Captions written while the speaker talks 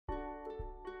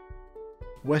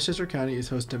Westchester County is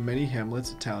host to many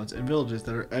hamlets, towns, and villages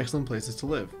that are excellent places to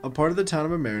live. A part of the town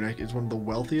of Mamaroneck is one of the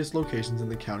wealthiest locations in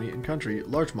the county and country,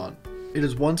 Larchmont. It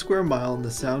is 1 square mile on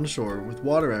the Sound shore with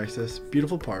water access,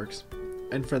 beautiful parks,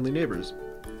 and friendly neighbors.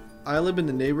 I live in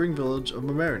the neighboring village of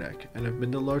Mamaroneck and have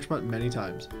been to Larchmont many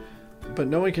times, but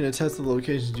no one can attest to the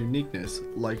location's uniqueness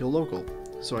like a local,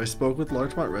 so I spoke with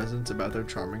Larchmont residents about their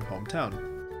charming hometown.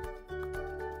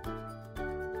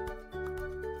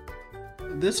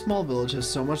 This small village has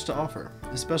so much to offer,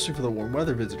 especially for the warm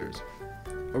weather visitors.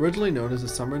 Originally known as a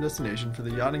summer destination for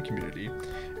the yachting community,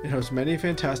 it hosts many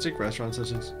fantastic restaurants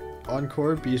such as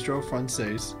Encore Bistro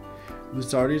Francaise,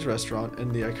 Lusardi's Restaurant,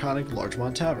 and the iconic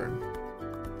Larchmont Tavern.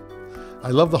 I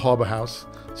love the Harbor House.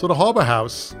 So the Harbor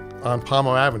House on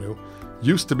Palmer Avenue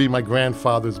used to be my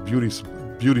grandfather's beauty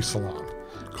salon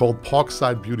called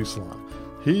Parkside Beauty Salon.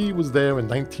 He was there in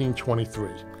 1923.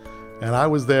 And I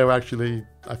was there actually.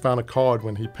 I found a card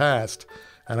when he passed,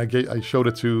 and I showed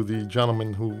it to the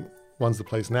gentleman who runs the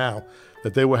place now,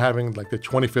 that they were having like their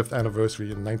 25th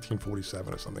anniversary in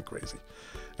 1947 or something crazy.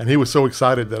 And he was so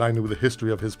excited that I knew the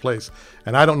history of his place.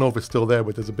 And I don't know if it's still there,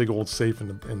 but there's a big old safe in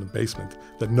the basement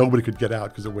that nobody could get out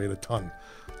because it weighed a ton,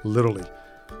 literally.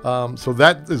 So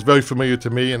that is very familiar to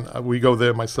me, and we go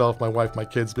there, myself, my wife, my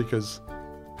kids, because,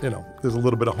 there's a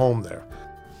little bit of home there.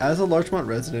 As a Larchmont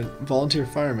resident, volunteer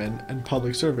fireman, and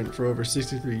public servant for over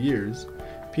 63 years,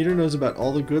 Peter knows about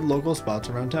all the good local spots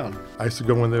around town. I used to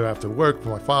go in there after work for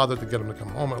my father to get him to come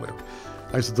home earlier.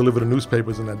 I used to deliver the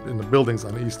newspapers in the buildings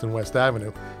on East and West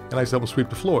Avenue, and I used to help him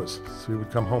sweep the floors. So he would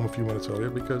come home a few minutes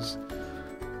earlier because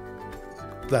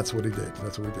that's what he did.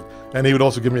 And he would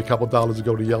also give me a couple dollars to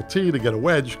go to LT to get a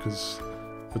wedge, because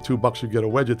for $2 you get a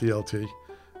wedge at the LT.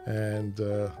 And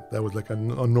that was like a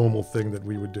normal thing that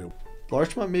we would do.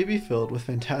 Larchmont may be filled with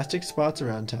fantastic spots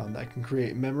around town that can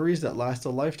create memories that last a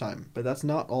lifetime, but that's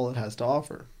not all it has to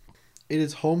offer. It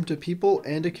is home to people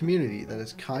and a community that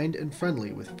is kind and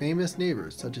friendly, with famous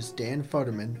neighbors such as Dan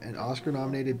Futterman, an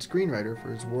Oscar-nominated screenwriter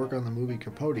for his work on the movie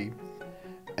Capote,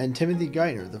 and Timothy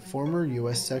Geithner, the former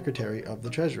U.S. Secretary of the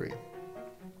Treasury.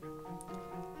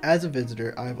 As a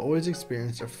visitor, I have always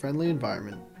experienced a friendly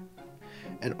environment,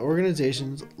 and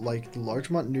organizations like the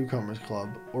Larchmont Newcomers Club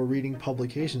or reading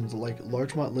publications like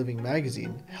Larchmont Living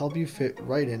Magazine help you fit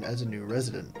right in as a new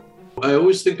resident. I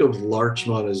always think of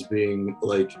Larchmont as being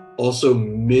like also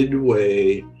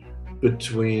midway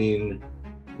between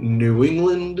New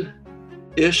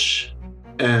England-ish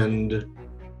and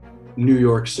New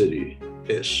York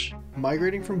City-ish.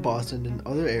 Migrating from Boston and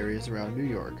other areas around New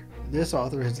York, this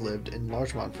author has lived in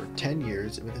Larchmont for 10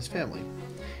 years with his family.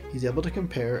 He's able to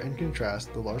compare and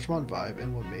contrast the Larchmont vibe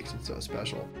and what makes it so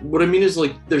special. What I mean is,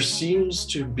 like, there seems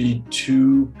to be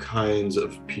two kinds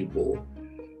of people.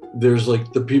 There's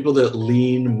like the people that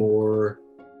lean more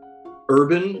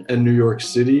urban and New York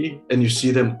City, and you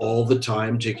see them all the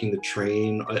time taking the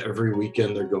train. Every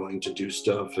weekend they're going to do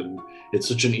stuff, and it's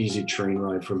such an easy train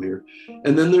ride from here.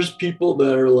 And then there's people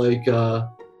that are like,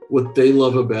 what they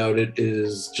love about it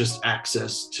is just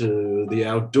access to the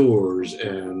outdoors,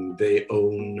 and they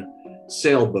own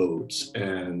sailboats,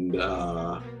 and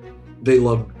they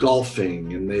love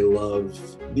golfing, and they love,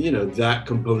 that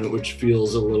component, which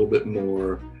feels a little bit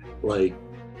more like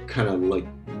kind of like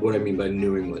what I mean by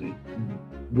New England,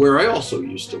 where I also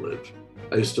used to live.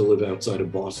 I used to live outside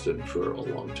of Boston for a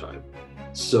long time.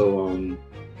 So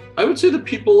I would say that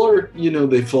people are,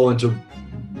 they fall into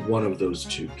one of those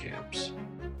two camps.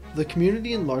 The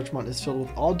community in Larchmont is filled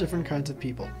with all different kinds of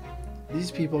people.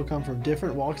 These people come from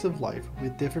different walks of life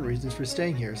with different reasons for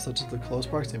staying here, such as the close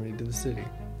proximity to the city.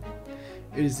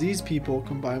 It is these people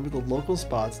combined with the local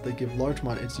spots that give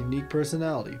Larchmont its unique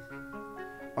personality.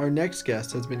 Our next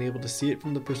guest has been able to see it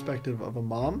from the perspective of a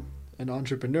mom, an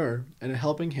entrepreneur, and a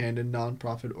helping hand in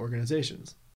nonprofit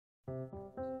organizations.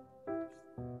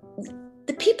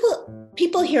 The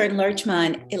people here in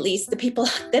Larchmont, at least the people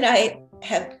that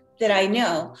I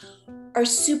know, are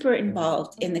super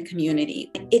involved in the community.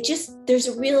 There's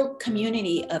a real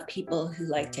community of people who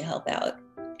like to help out.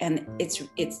 And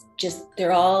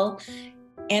they're all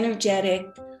energetic,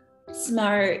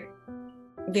 smart,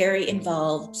 very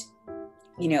involved,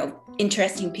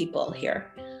 interesting people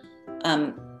here.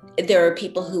 There are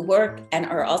people who work and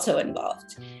are also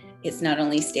involved. It's not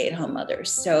only stay-at-home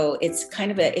mothers. So it's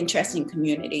kind of an interesting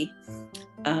community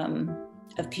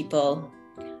of people,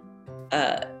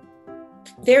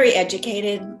 very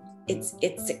educated.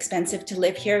 It's expensive to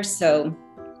live here. So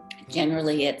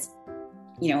generally it's,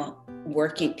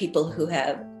 working people who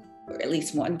have, or at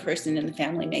least one person in the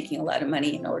family making a lot of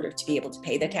money in order to be able to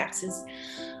pay the taxes.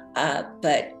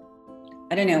 But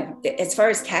I don't know, as far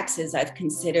as taxes, I've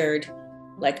considered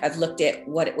Like I've looked at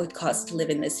what it would cost to live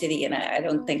in the city, and I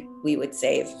don't think we would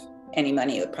save any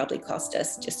money. It would probably cost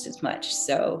us just as much.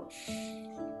 So,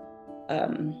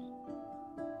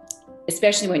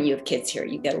 especially when you have kids here,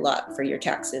 you get a lot for your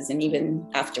taxes, and even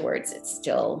afterwards,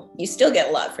 you still get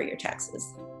a lot for your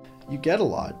taxes. You get a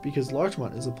lot because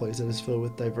Larchmont is a place that is filled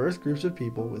with diverse groups of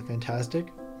people with fantastic,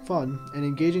 fun, and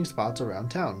engaging spots around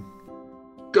town.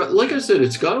 Like I said,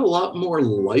 it's got a lot more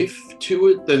life to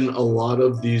it than a lot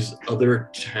of these other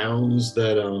towns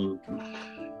that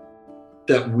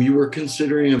we were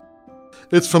considering.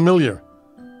 It's familiar.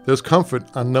 There's comfort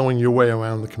on knowing your way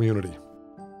around the community.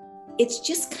 It's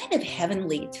just kind of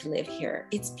heavenly to live here.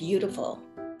 It's beautiful.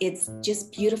 It's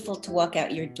just beautiful to walk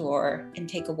out your door and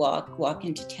take a walk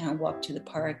into town, walk to the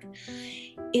park.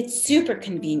 It's super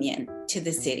convenient to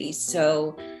the city.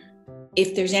 So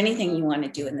if there's anything you want to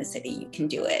do in the city, you can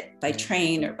do it by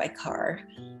train or by car.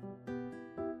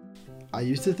 I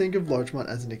used to think of Larchmont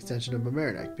as an extension of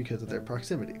Mamaroneck because of their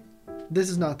proximity. This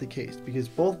is not the case because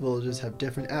both villages have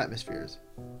different atmospheres.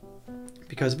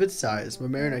 Because of its size,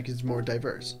 Mamaroneck is more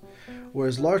diverse,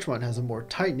 whereas Larchmont has a more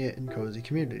tight-knit and cozy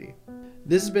community.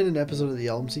 This has been an episode of the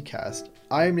LMC Cast.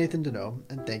 I am Nathan Deneau,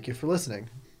 and thank you for listening.